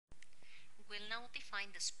Now define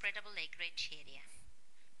the spreadable acreage area.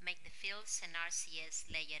 Make the Fields and RCS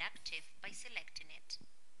layer active by selecting it.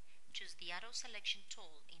 Choose the Arrow Selection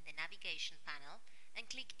tool in the navigation panel and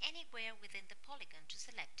click anywhere within the polygon to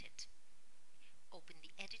select it. Open the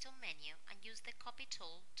Editor menu and use the Copy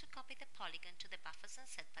tool to copy the polygon to the Buffers and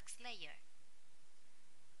Setbacks layer.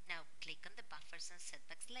 Now click on the Buffers and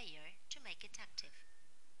Setbacks layer to make it active.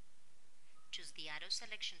 Choose the Arrow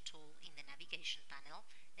Selection tool in the navigation panel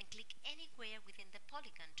and click anywhere within the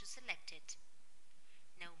polygon to select it.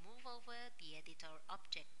 Now move over the Editor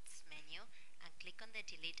Objects menu and click on the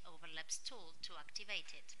Delete Overlaps tool to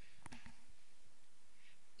activate it.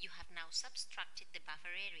 You have now subtracted the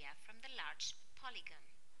buffer area from the large polygon.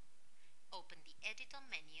 Open the Editor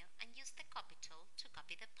menu and use the Copy tool to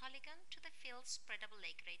copy the polygon to the Field Spreadable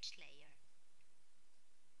Acreage layer.